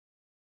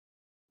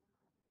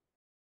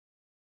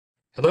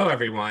Hello,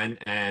 everyone,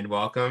 and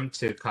welcome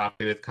to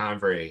Coffee with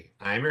Convery.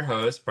 I'm your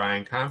host,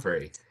 Brian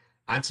Convery.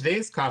 On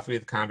today's Coffee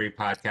with Convery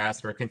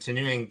podcast, we're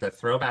continuing the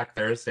Throwback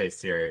Thursday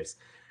series,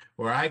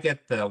 where I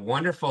get the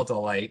wonderful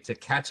delight to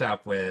catch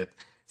up with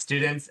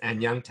students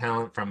and young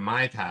talent from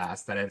my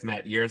past that I've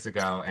met years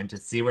ago and to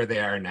see where they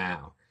are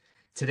now.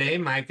 Today,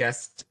 my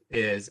guest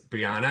is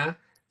Brianna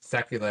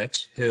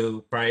Sekulich,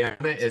 who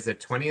Brianna is a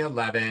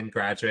 2011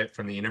 graduate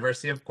from the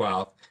University of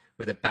Guelph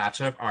with a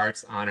Bachelor of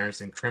Arts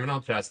honors in Criminal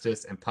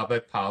Justice and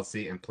Public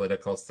Policy and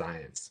Political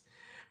Science.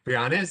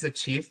 Brianna is the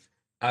Chief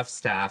of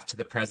Staff to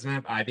the President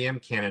of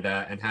IBM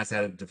Canada and has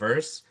had a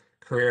diverse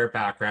career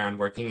background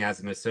working as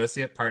an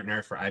associate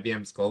partner for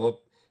IBM's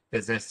global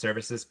business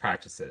services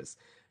practices.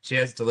 She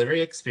has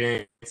delivery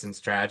experience in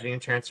strategy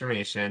and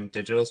transformation,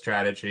 digital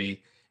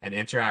strategy, and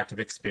interactive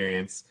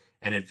experience,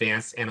 and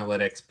advanced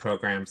analytics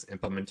programs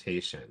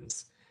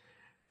implementations.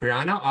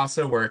 Brianna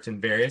also worked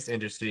in various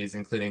industries,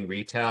 including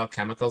retail,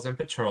 chemicals and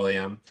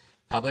petroleum,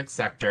 public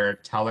sector,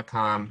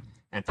 telecom,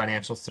 and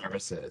financial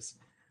services.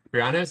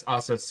 Brianna is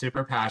also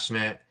super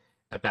passionate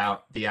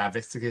about the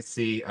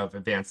advocacy of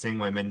advancing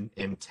women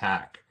in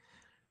tech.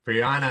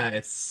 Brianna,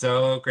 it's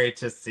so great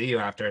to see you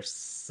after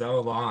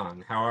so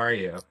long. How are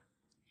you?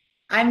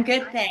 I'm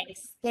good,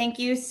 thanks. Thank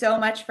you so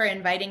much for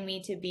inviting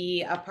me to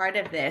be a part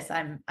of this.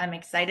 I'm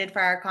excited for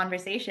our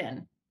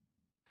conversation.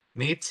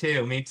 Me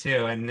too, me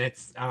too. And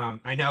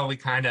I know we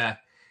kind of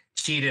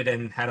cheated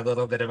and had a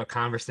little bit of a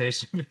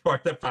conversation before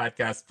the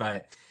podcast,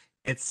 but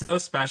it's so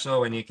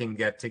special when you can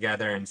get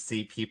together and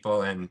see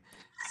people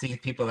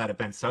that have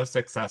been so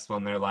successful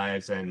in their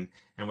lives and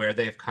where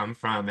they've come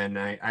from. And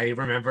I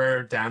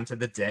remember down to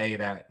the day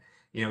that,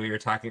 we were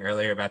talking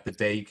earlier about the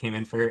day you came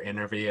in for your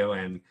interview,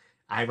 and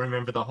I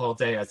remember the whole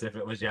day as if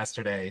it was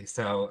yesterday.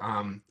 So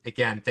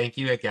again, thank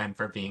you again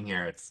for being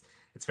here. It's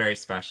very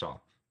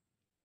special.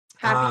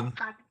 Happy Um,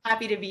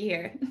 happy to be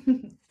here.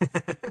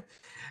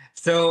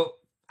 So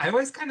I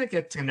always kind of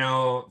get to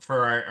know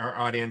for our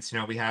audience,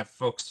 we have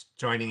folks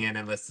joining in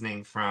and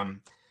listening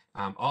from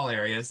all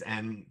areas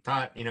and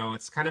thought,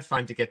 it's kind of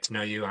fun to get to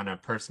know you on a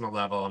personal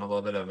level and a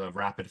little bit of a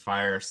rapid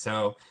fire.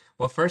 So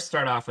we'll first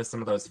start off with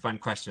some of those fun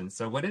questions.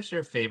 So what is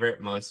your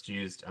favorite most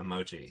used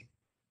emoji?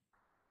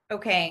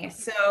 Okay,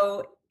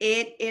 so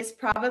it is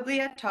probably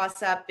a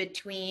toss-up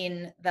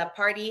between the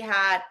party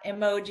hat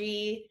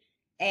emoji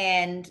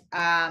and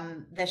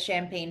the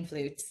champagne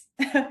flutes.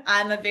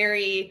 I'm a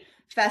very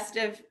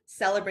festive,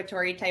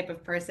 celebratory type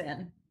of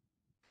person.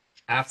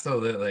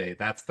 Absolutely.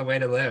 That's the way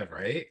to live,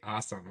 right?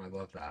 Awesome. I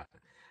love that.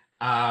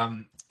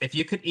 If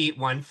you could eat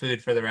one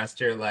food for the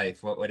rest of your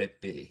life, what would it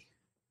be?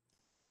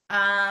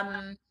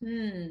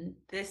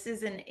 This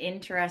is an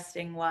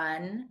interesting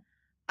one.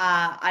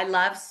 I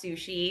love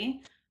sushi.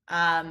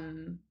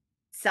 Um,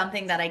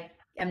 Something that I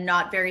am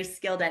not very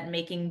skilled at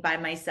making by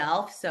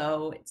myself,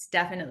 so it's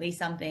definitely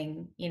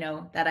something,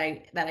 that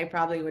I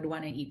probably would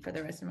want to eat for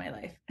the rest of my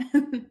life.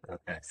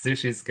 Okay,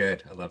 sushi's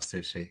good. I love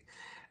sushi.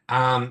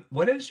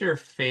 What is your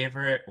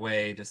favorite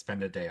way to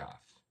spend a day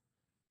off?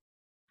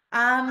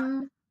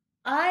 Um,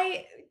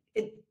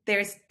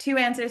 there's two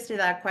answers to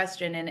that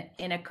question.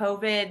 In a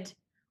COVID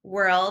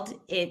world,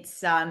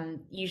 it's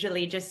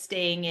usually just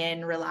staying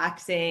in,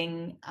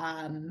 relaxing,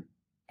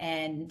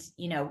 and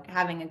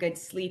having a good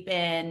sleep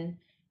in,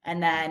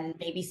 and then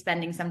maybe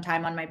spending some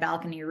time on my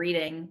balcony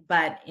reading.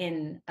 But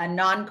in a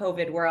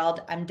non-COVID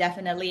world, I'm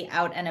definitely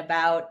out and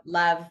about,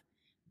 love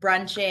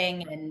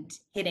brunching and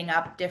hitting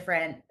up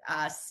different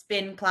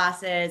spin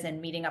classes and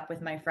meeting up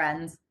with my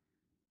friends.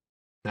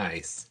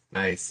 Nice,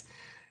 nice.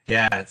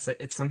 Yeah,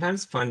 it's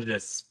sometimes fun to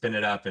just spin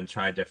it up and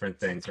try different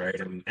things, right?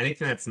 And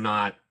anything that's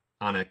not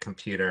on a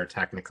computer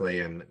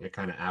technically, and you're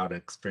kind of out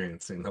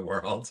experiencing the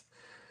world.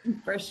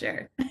 For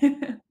sure.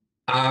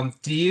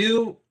 Do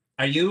you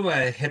are you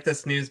a hit the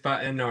snooze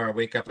button or a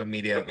wake up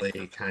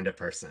immediately kind of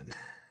person?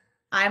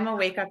 I'm a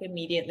wake up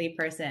immediately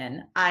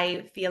person.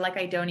 I feel like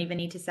I don't even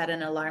need to set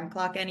an alarm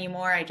clock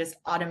anymore. I just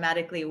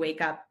automatically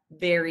wake up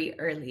very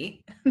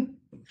early.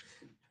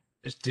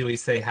 Do we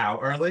say how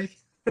early?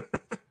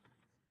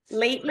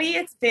 Lately,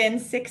 it's been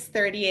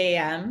 6:30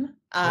 a.m.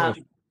 Oh,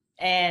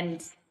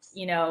 And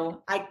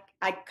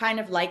I kind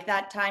of like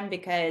that time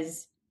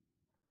because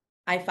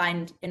I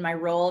find in my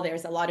role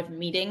there's a lot of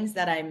meetings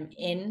that I'm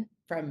in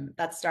from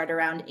that start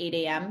around 8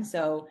 a.m.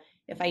 So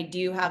if I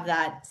do have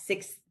that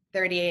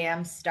 6:30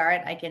 a.m.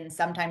 start, I can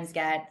sometimes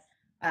get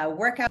a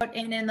workout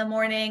in the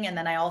morning, and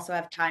then I also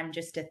have time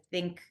just to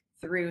think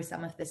through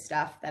some of the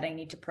stuff that I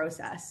need to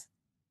process.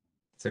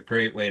 it's a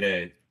great way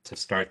to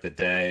start the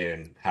day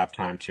and have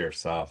time to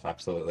yourself.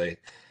 Absolutely.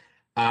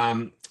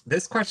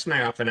 This question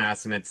I often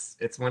ask, and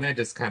it's one I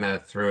just kind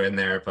of threw in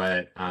there,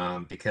 but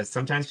because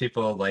sometimes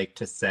people like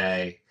to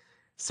say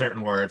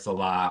certain words a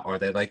lot, or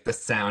they like the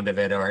sound of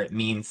it, or it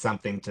means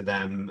something to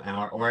them,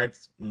 or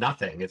it's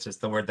nothing. It's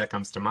just the word that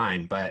comes to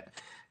mind. But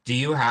do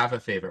you have a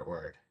favorite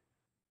word?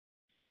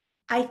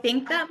 I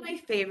think that my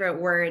favorite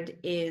word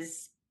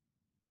is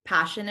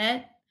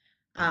passionate.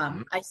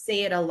 Mhm. I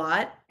say it a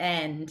lot,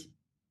 and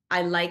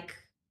I like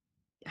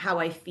how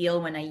I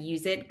feel when I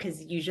use it,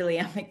 because usually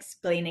I'm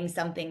explaining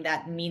something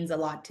that means a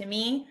lot to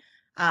me.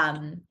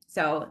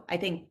 So I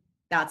think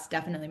that's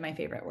definitely my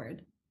favorite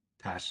word.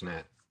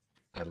 Passionate.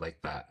 I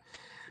like that.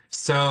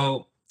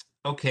 So,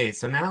 okay,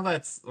 so now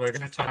we're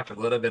going to talk a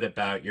little bit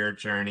about your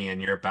journey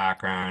and your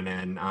background.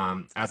 And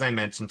as I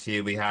mentioned to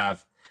you, we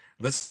have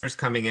listeners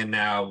coming in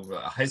now,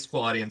 a high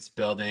school audience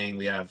building.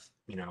 We have,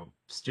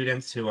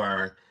 students who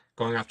are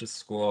going off to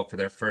school for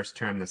their first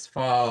term this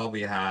fall.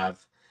 We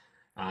have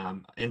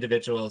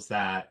individuals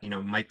that,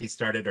 might be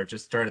started or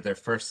just started their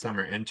first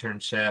summer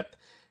internship.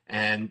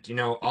 And,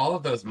 all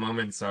of those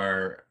moments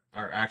are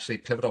actually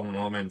pivotal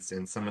moments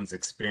in someone's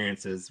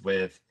experiences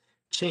with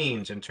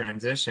change and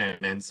transition.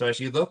 And so as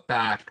you look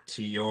back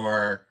to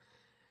your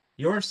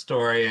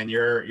story and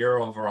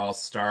your overall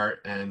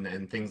start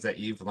and things that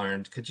you've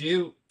learned, could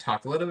you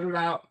talk a little bit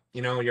about,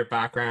 your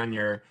background,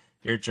 your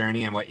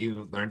journey and what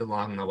you learned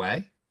along the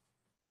way?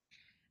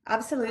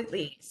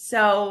 Absolutely.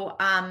 So,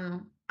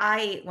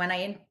 when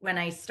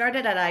I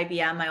started at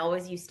IBM, I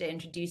always used to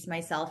introduce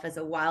myself as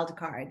a wild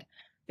card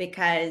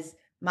because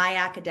my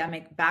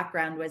academic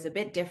background was a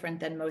bit different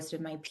than most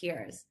of my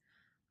peers.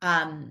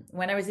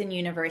 When I was in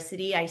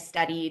university, I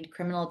studied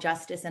criminal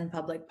justice and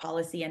public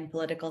policy and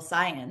political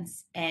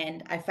science,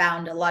 and I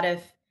found a lot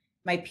of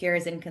my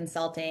peers in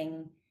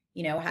consulting,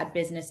 had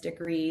business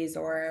degrees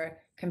or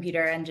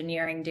computer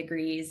engineering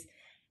degrees,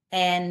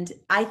 and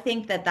I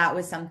think that that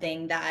was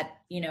something that,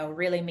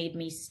 really made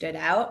me stand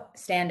out.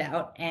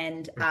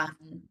 And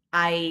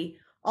I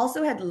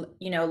also had,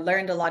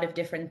 learned a lot of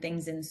different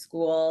things in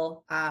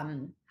school,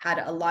 had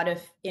a lot of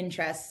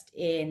interest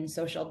in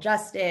social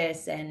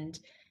justice and,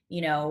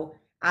 you know,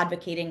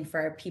 advocating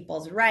for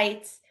people's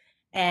rights.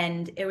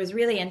 And it was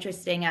really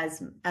interesting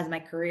as my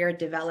career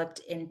developed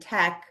in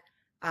tech,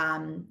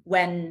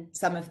 when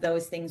some of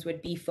those things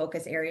would be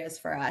focus areas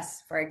for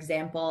us. For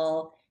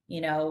example,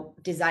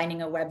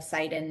 designing a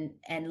website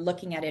and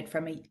looking at it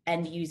from an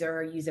end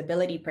user or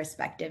usability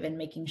perspective and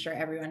making sure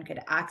everyone could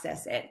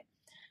access it.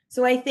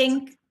 So I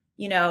think,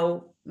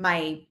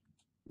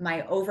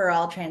 my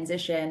overall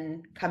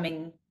transition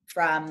coming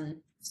from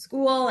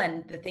school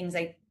and the things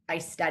I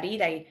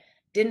studied, I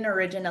didn't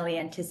originally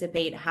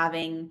anticipate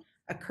having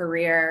a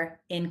career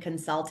in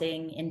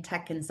consulting, in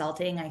tech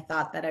consulting. I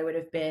thought that I would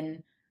have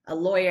been a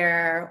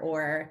lawyer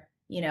or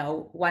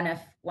one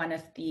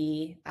of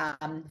the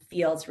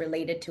fields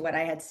related to what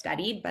I had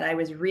studied. But I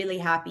was really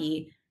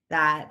happy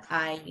that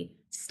I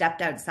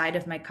stepped outside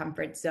of my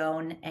comfort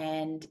zone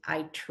and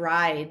I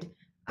tried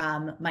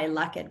my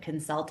luck at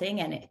consulting,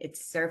 and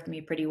it's served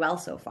me pretty well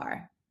so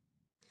far.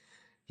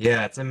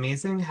 Yeah, it's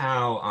amazing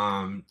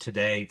how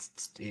today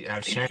I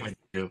was sharing with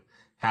you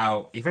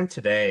how even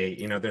today,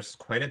 there's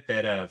quite a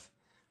bit of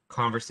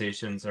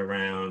conversations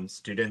around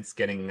students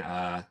getting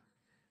a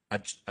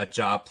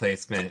job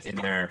placement in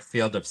their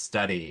field of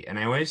study. And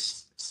I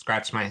always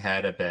scratch my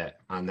head a bit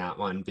on that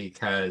one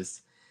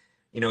because,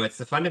 it's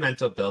the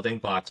fundamental building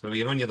blocks. But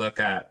even when you look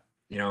at,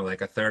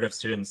 like a third of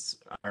students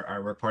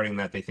are reporting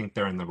that they think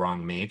they're in the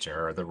wrong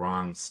major or the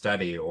wrong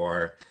study,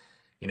 or,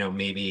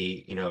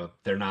 maybe,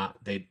 they're not,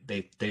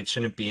 they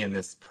shouldn't be in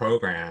this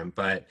program.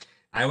 But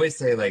I always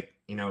say, like,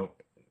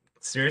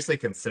 seriously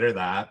consider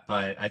that.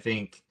 But I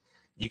think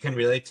you can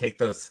really take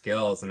those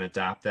skills and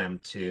adapt them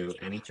to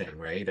anything,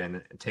 right?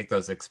 And take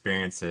those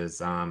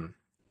experiences and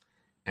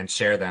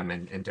share them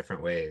in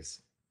different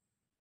ways.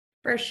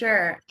 For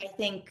sure. I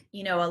think,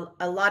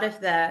 a lot of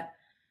the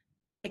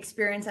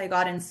experience I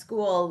got in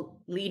school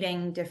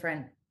leading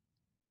different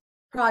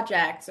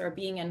projects or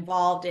being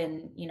involved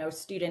in,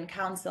 student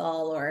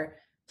council or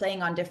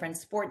playing on different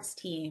sports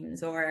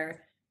teams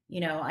or,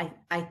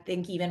 I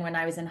think even when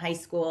I was in high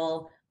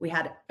school, we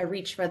had a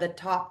Reach for the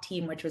Top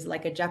team, which was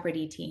like a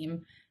Jeopardy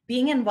team.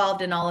 Being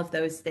involved in all of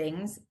those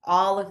things,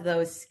 all of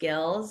those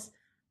skills,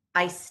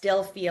 I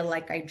still feel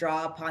like I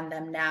draw upon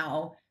them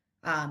now,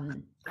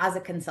 as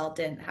a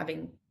consultant,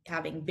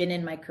 having been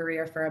in my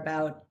career for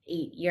about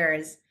 8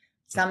 years.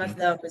 Some Mhm. of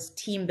those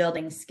team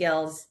building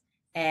skills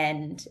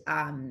and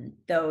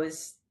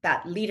those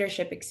that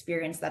leadership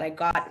experience that I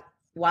got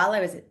while I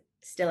was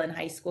still in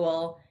high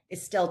school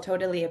is still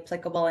totally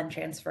applicable and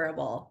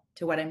transferable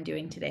to what I'm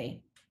doing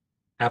today.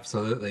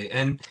 Absolutely.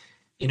 And,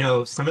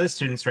 some of the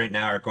students right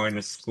now are going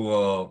to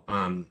school,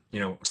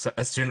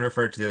 a student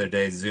referred to the other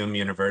day, Zoom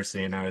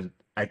University, and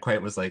I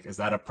quite was like, is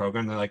that a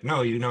program? They're like,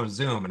 no,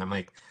 Zoom. And I'm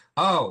like,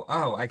 oh,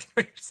 I get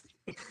what you're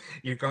saying.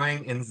 You're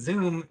going in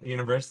Zoom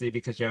University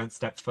because you haven't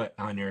stepped foot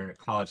on your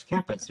college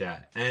campus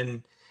yet.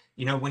 And,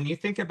 when you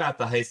think about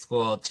the high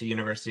school to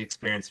university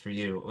experience for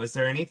you, was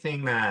there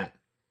anything that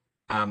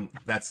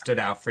stood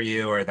out for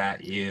you or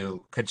that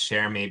you could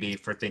share maybe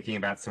for thinking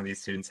about some of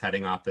these students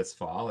heading off this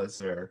fall? Is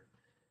there,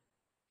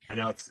 I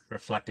know it's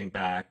reflecting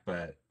back,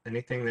 but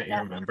anything that you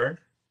Yeah. remember?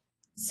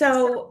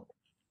 So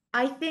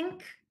I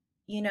think,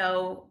 you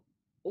know,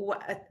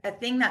 a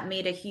thing that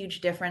made a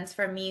huge difference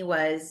for me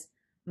was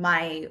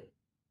my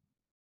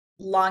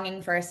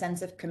longing for a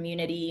sense of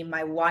community,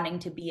 my wanting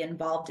to be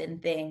involved in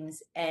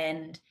things.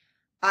 And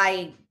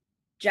I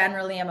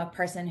generally am a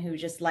person who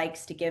just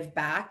likes to give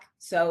back.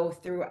 So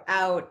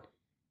throughout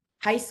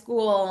high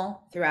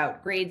school,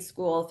 throughout grade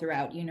school,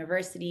 throughout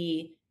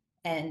university,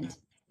 and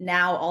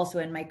now also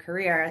in my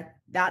career,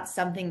 that's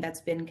something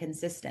that's been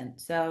consistent.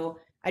 So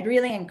I'd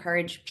really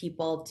encourage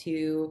people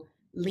to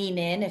lean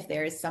in if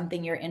there's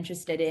something you're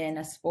interested in,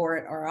 a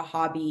sport or a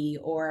hobby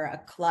or a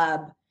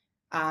club.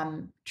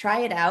 Try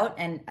it out.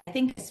 And I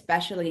think,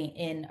 especially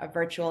in a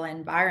virtual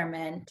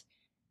environment,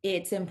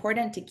 it's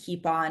important to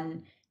keep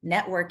on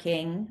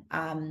networking,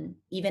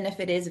 even if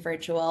it is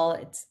virtual.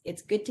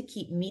 It's good to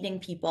keep meeting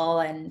people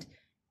and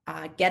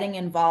getting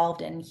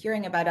involved and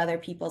hearing about other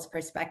people's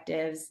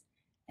perspectives,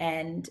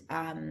 and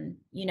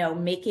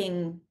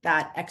making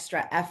that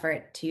extra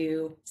effort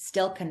to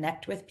still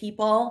connect with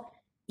people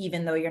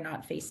even though you're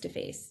not face to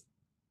face.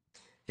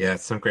 Yeah,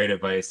 some great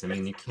advice. I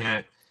mean, you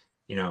can't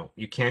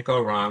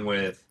go wrong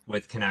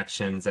with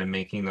connections and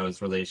making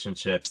those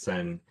relationships,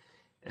 and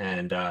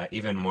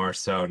even more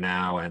so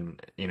now. And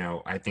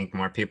I think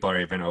more people are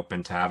even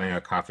open to having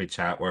a coffee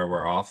chat where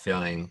we're all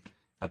feeling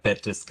a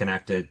bit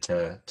disconnected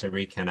to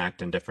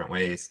reconnect in different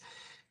ways.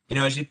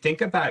 As you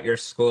think about your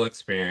school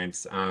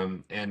experience,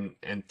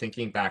 and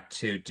thinking back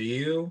to, do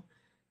you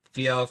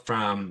feel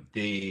from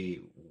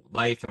the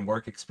life and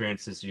work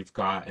experiences you've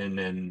gotten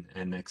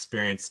and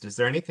experienced, is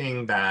there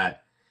anything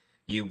that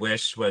you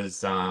wish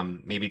was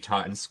maybe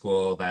taught in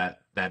school that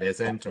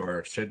isn't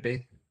or should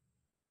be?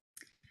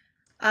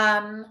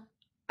 Um,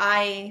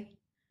 I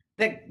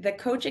the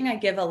coaching I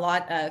give a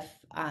lot of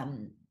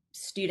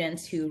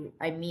students who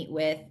I meet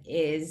with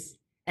is,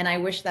 and I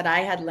wish that I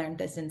had learned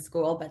this in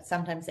school, but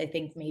sometimes I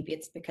think maybe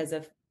it's because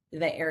of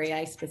the area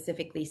I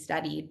specifically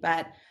studied.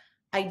 But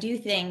I do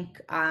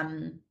think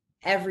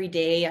every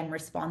day I'm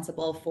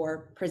responsible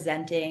for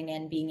presenting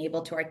and being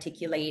able to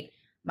articulate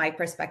my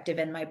perspective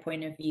and my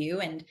point of view.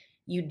 And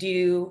you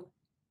do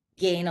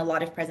gain a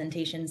lot of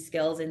presentation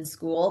skills in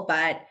school,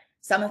 but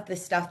some of the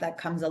stuff that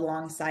comes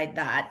alongside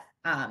that,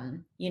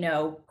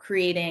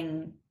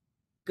 creating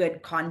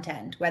good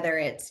content, whether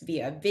it's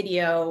via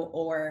video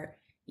or,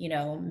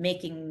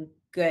 making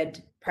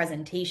good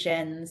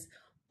presentations,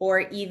 or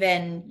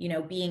even,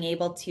 being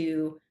able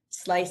to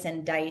slice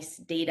and dice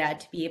data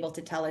to be able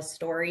to tell a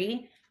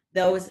story.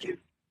 Those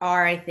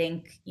are, I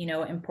think,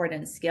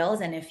 important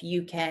skills. And if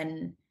you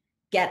can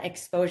get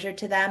exposure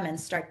to them and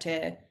start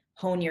to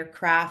hone your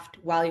craft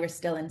while you're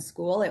still in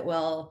school, it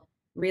will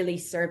really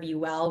serve you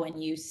well when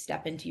you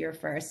step into your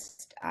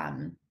first,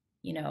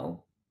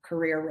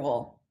 career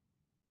role.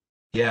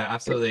 Yeah,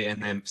 absolutely.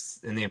 And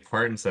the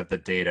importance of the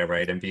data,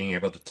 right? And being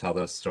able to tell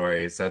those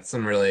stories. That's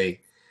some really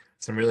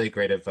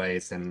great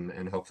advice,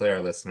 and hopefully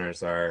our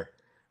listeners are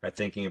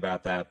thinking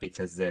about that,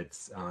 because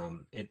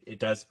it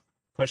does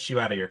push you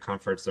out of your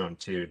comfort zone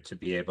too, to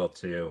be able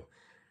to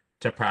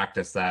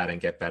practice that and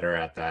get better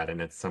at that.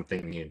 And it's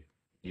something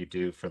you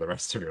do for the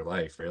rest of your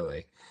life,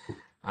 really.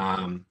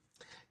 Um,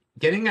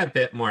 Getting a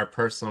bit more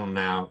personal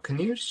now, can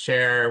you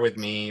share with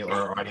me or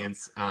our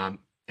audience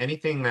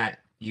anything that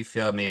you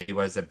feel maybe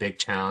was a big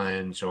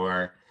challenge,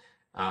 or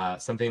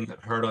something,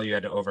 that hurdle you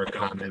had to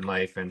overcome in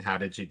life, and how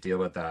did you deal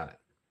with that?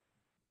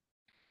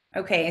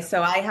 Okay,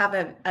 so I have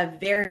a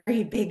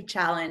very big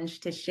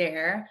challenge to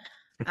share.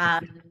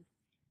 Um,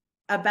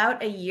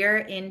 about a year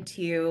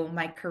into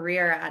my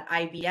career at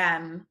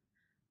IBM,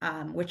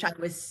 which I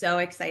was so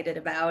excited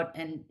about,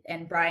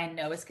 and Brian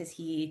knows because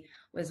he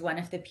was one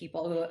of the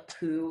people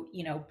who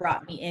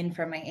brought me in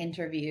for my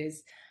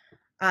interviews.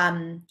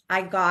 Um,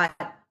 I got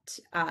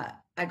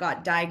I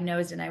got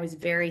diagnosed and I was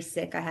very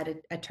sick. I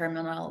had a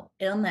terminal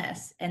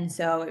illness, and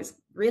so it was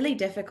really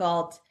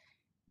difficult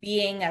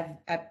being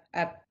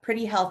a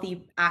pretty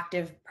healthy,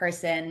 active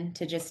person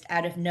to just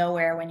out of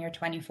nowhere when you're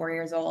 24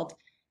 years old,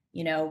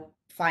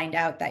 find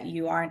out that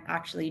you aren't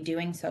actually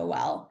doing so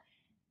well.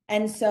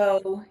 And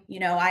so,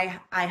 I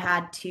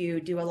had to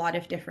do a lot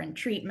of different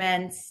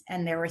treatments,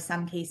 and there were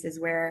some cases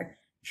where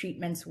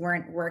treatments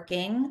weren't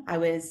working. I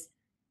was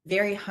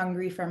very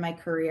hungry for my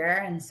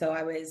career, and so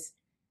I was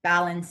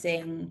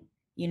balancing,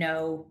 you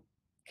know,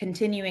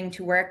 continuing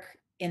to work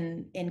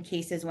in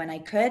cases when I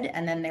could,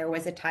 and then there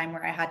was a time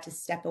where I had to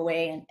step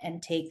away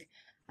and take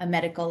a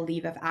medical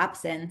leave of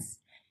absence.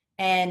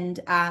 And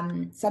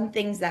some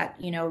things that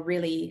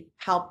really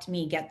helped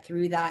me get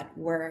through that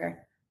were,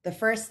 the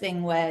first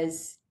thing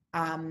was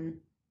um,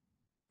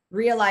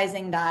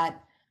 realizing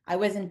that I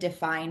wasn't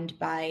defined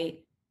by,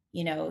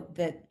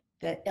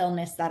 the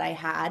illness that I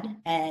had,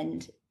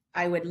 and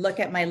I would look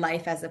at my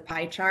life as a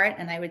pie chart,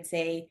 and I would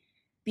say,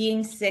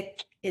 being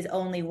sick is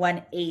only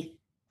 1/8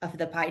 of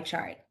the pie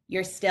chart.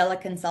 You're still a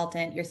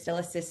consultant, you're still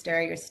a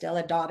sister, you're still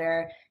a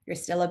daughter, you're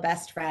still a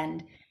best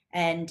friend,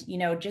 and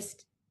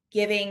just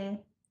giving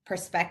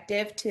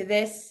perspective to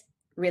this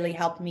really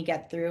helped me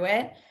get through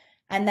it.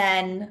 And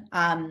then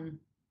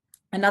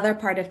another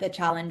part of the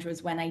challenge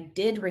was when I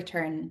did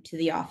return to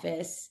the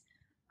office.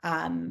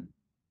 Um,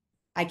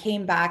 I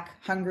came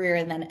back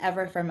hungrier than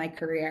ever for my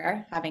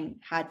career, having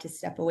had to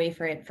step away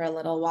for it for a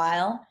little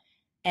while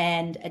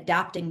and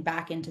adapting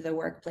back into the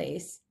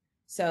workplace.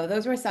 So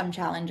those were some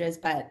challenges,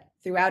 but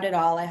throughout it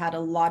all, I had a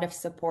lot of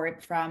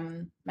support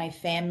from my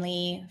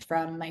family,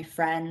 from my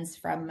friends,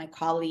 from my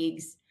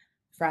colleagues,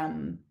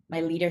 from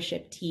my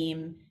leadership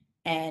team,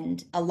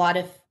 and a lot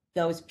of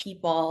those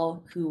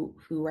people who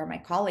are my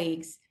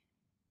colleagues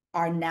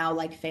are now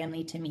like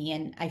family to me,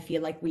 and I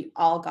feel like we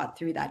all got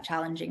through that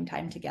challenging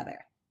time together.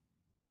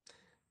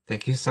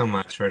 Thank you so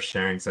much for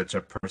sharing such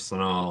a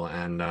personal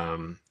and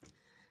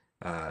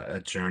a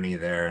journey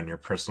there and your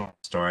personal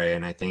story.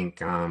 And I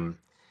think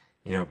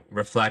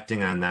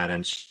reflecting on that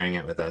and sharing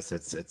it with us,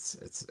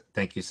 it's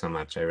thank you so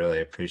much. I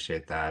really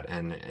appreciate that.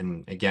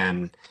 And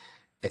again,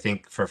 I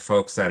think for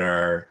folks that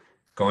are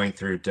going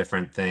through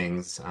different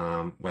things,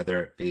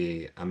 whether it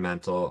be a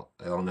mental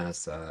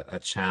illness, a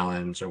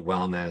challenge, a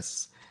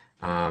wellness,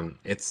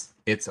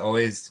 it's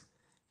always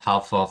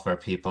helpful for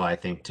people, I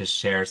think, to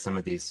share some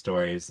of these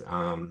stories,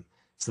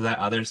 so that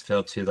others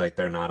feel too like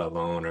they're not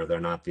alone or they're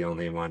not the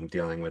only one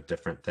dealing with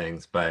different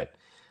things. But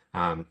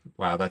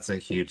wow, that's a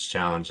huge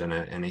challenge and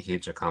a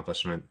huge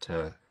accomplishment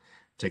to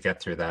get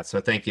through that. So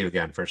thank you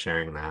again for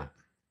sharing that.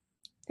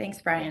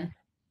 Thanks, Brian.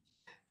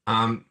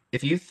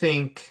 If you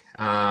think,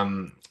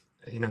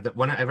 that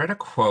when I read a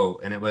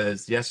quote and it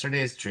was,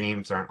 yesterday's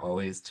dreams aren't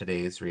always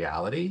today's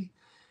reality.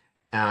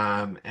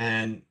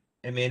 And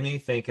it made me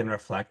think and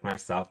reflect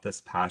myself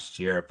this past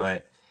year.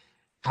 But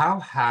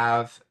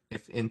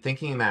if in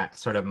thinking that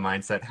sort of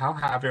mindset, how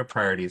have your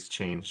priorities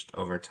changed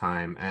over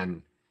time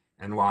and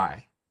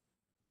why?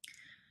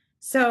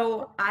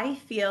 So I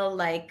feel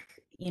like,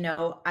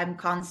 I'm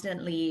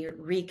constantly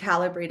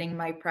recalibrating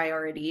my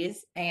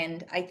priorities.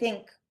 And I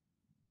think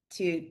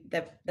to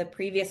the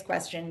previous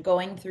question,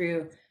 going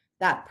through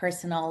that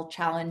personal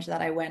challenge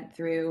that I went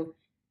through,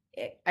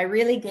 I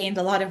really gained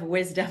a lot of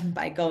wisdom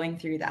by going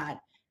through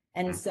that.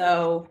 And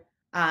so,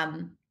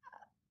 um,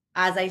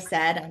 as I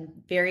said, I'm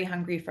very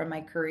hungry for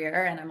my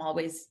career and I'm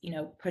always,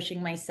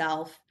 pushing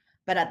myself.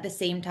 But at the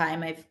same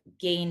time, I've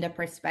gained a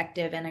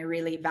perspective and I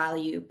really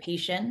value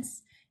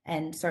patience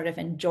and sort of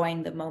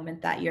enjoying the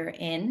moment that you're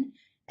in.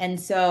 And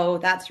so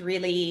that's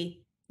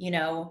really,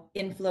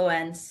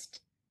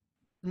 influenced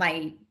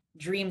my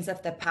dreams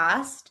of the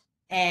past.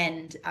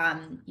 And,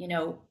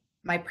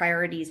 my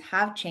priorities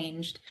have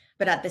changed,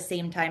 but at the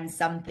same time,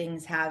 some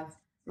things have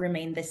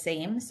remained the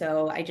same.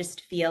 So I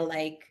just feel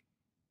like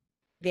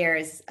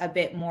there's a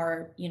bit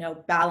more,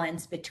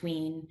 balance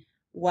between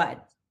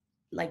what,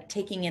 like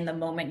taking in the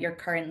moment you're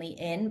currently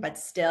in, but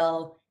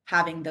still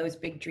having those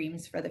big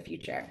dreams for the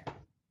future.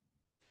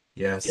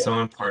 Yeah, it's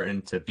so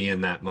important to be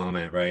in that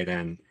moment, right?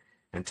 And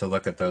to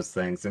look at those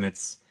things. And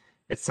it's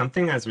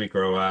something as we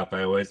grow up,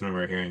 I always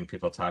remember hearing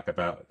people talk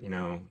about,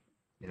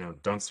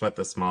 don't sweat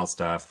the small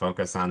stuff,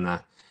 focus on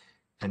the,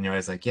 and you're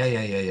always like, yeah,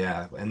 yeah, yeah,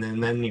 yeah. And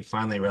then you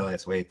finally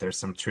realize, wait, there's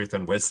some truth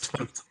and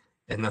wisdom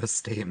in those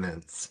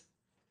statements.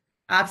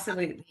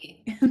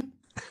 Absolutely.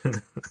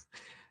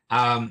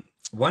 Um,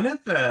 One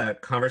of the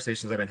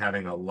conversations I've been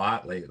having a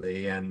lot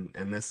lately, and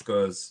this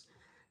goes,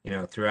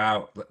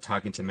 throughout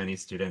talking to many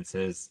students,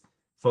 is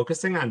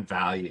focusing on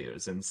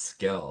values and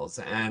skills.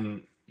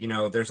 And,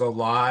 there's a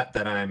lot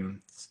that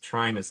I'm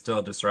trying to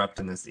still disrupt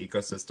in this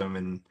ecosystem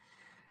and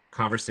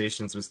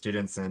conversations with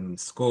students in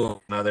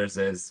school and others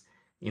is,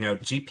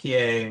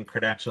 GPA and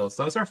credentials,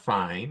 those are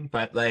fine,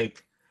 but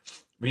like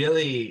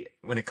really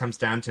when it comes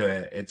down to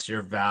it, it's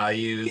your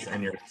values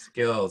and your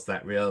skills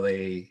that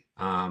really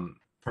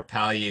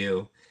propel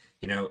you,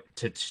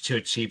 to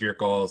achieve your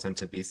goals and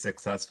to be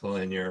successful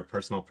in your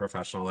personal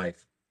professional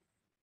life.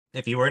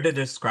 If you were to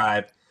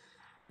describe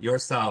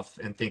yourself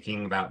in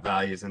thinking about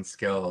values and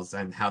skills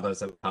and how those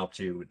have helped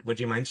you, would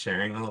you mind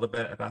sharing a little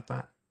bit about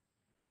that?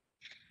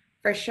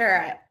 For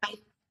sure.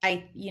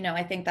 I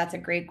think that's a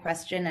great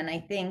question. And I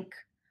think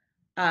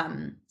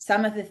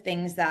some of the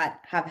things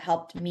that have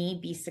helped me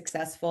be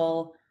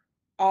successful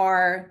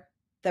are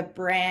the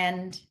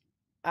brand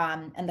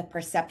and the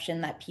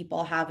perception that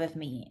people have of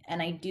me.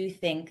 And I do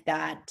think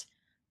that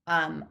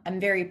I'm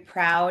very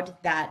proud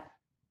that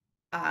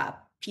uh,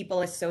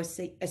 people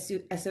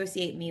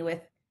associate me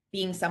with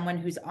being someone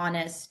who's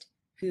honest,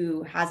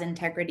 who has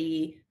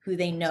integrity, who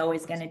they know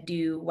is going to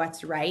do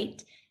what's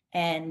right.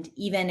 And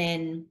even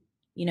in,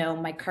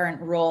 my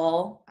current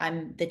role,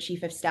 I'm the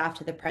chief of staff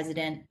to the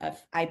president of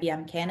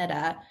IBM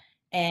Canada,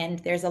 and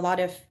there's a lot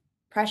of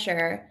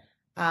pressure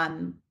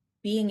um,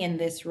 being in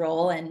this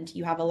role, and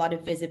you have a lot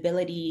of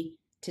visibility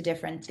to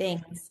different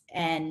things.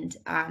 And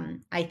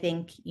I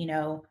think,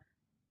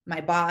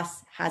 my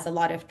boss has a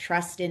lot of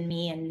trust in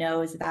me and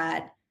knows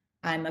that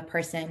I'm a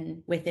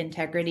person with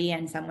integrity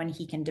and someone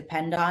he can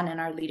depend on, and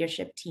our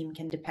leadership team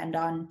can depend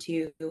on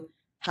to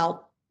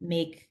help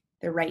make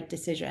the right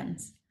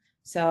decisions.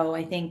 So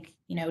I think,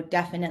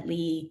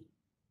 definitely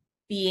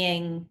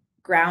being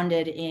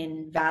grounded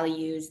in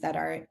values that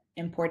are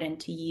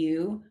important to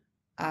you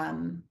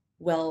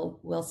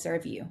will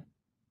serve you.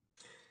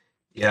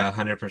 Yeah,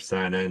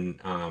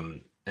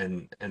 100%.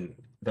 And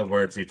the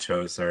words you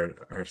chose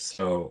are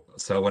so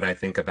what I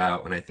think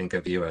about when I think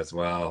of you as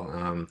well.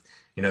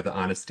 The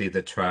honesty,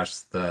 the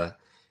trust, I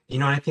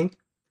think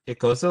it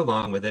goes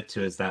along with it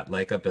too is that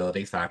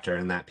likability factor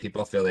and that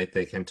people feel like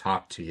they can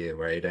talk to you,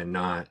 right? And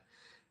not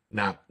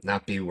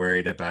be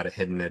worried about a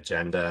hidden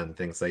agenda and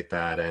things like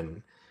that.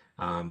 And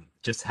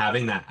just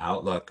having that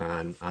outlook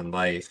on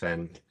life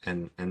and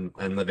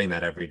living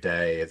that every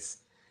day is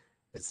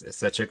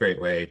such a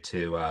great way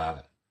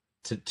to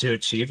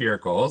achieve your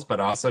goals, but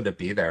also to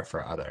be there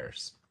for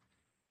others.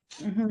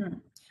 Hmm.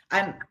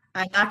 I'm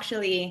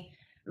actually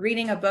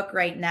reading a book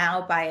right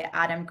now by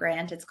Adam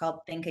Grant. It's called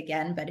Think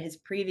Again, but his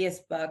previous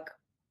book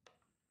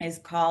is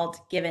called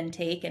Give and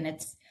Take, and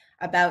it's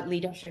about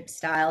leadership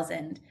styles.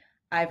 And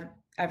I've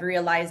I've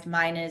realized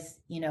mine is,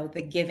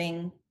 the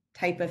giving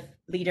type of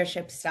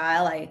leadership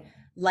style. I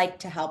like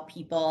to help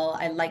people.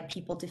 I like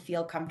people to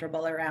feel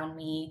comfortable around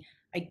me.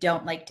 I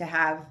don't like to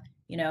have,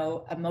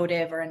 a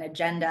motive or an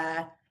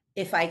agenda.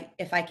 If I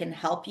can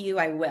help you,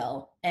 I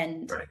will.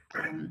 And Right.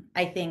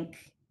 I think,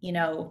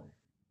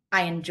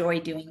 I enjoy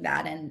doing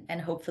that,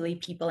 and hopefully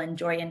people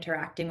enjoy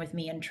interacting with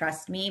me and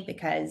trust me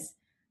because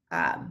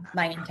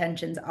my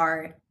intentions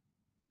are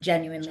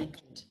genuinely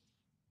good.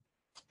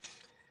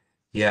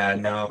 Yeah,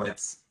 no,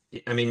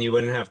 I mean, you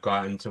wouldn't have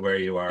gotten to where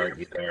you are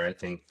either. I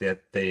think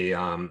that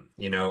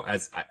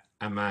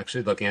I'm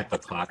actually looking at the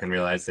clock and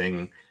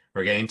realizing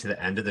we're getting to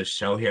the end of the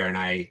show here, and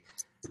I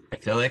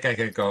feel like I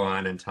could go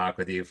on and talk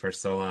with you for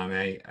so long.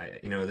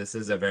 This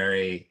is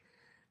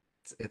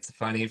it's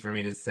funny for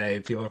me to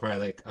say. People are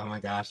probably like, oh my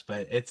gosh,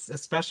 but it's a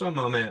special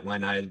moment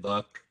when I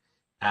look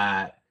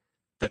at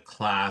the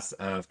class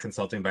of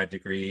consulting by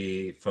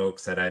degree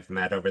folks that I've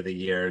met over the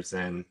years.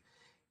 And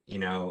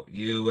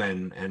you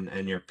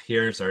and your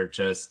peers are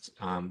just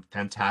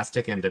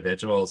fantastic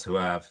individuals who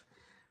have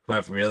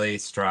really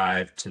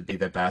strived to be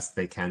the best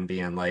they can be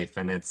in life.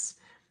 And it's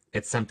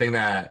something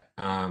that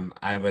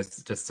I was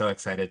just so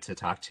excited to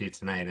talk to you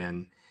tonight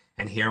and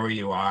hear where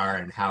you are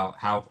and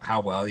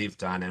how well you've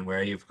done and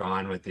where you've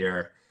gone with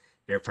your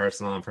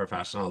personal and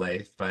professional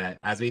life. But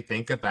as we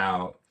think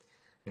about,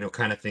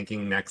 kind of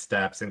thinking next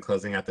steps and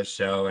closing out the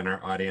show and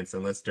our audience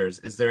and listeners,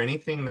 is there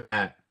anything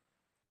that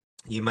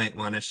you might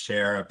want to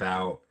share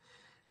about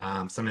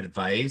some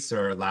advice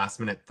or last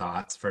minute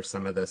thoughts for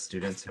some of the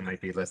students who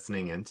might be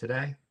listening in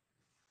today?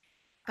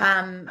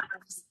 Um,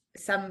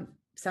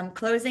 some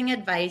closing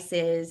advice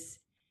is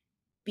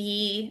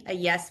be a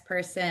yes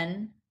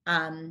person,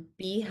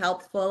 be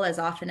helpful as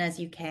often as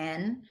you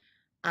can,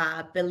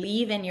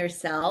 believe in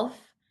yourself,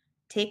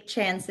 take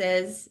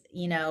chances,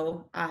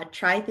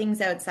 try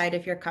things outside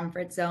of your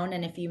comfort zone.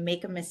 And if you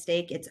make a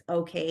mistake, it's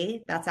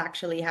okay. That's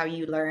actually how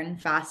you learn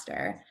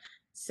faster.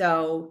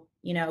 So,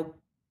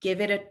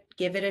 give it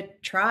a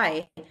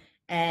try.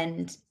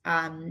 And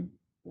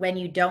when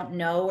you don't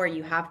know or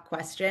you have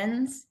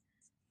questions,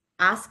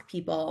 ask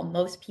people.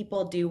 Most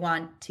people do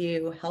want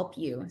to help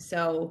you.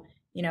 So,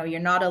 you're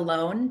not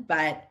alone,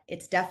 but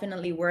it's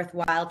definitely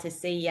worthwhile to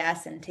say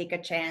yes and take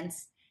a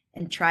chance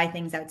and try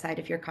things outside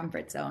of your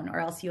comfort zone, or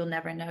else you'll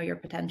never know your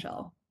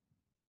potential.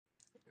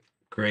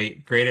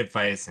 Great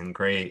advice and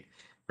great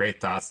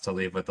thoughts to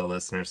leave with the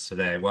listeners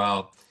today.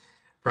 Well,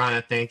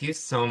 Rana, thank you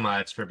so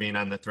much for being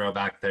on the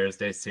Throwback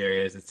Thursday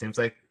series. It seems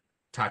like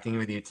talking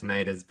with you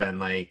tonight has been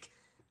like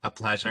a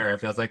pleasure. It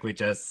feels like we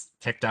just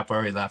picked up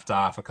where we left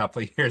off a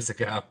couple of years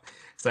ago.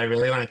 So I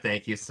really want to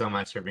thank you so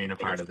much for being a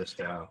part of the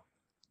show.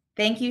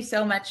 Thank you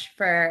so much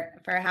for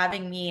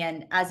having me.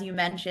 And as you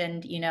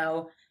mentioned,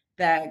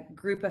 the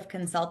group of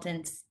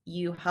consultants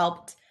you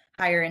helped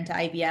hire into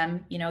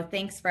IBM,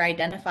 thanks for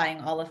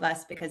identifying all of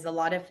us because a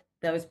lot of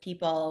those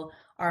people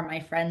are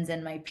my friends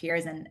and my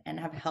peers and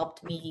have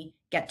helped me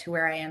get to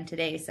where I am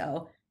today.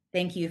 So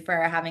thank you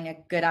for having a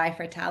good eye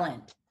for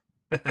talent.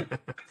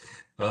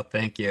 Well,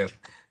 thank you.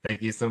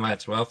 Thank you so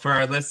much. Well, for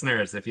our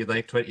listeners, if you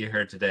liked what you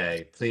heard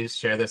today, please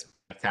share this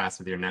podcast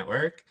with your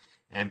network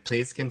and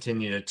please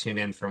continue to tune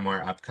in for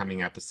more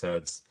upcoming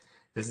episodes.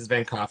 This has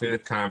been Coffee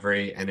with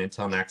Convery, and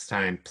until next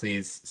time,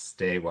 please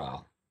stay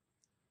well.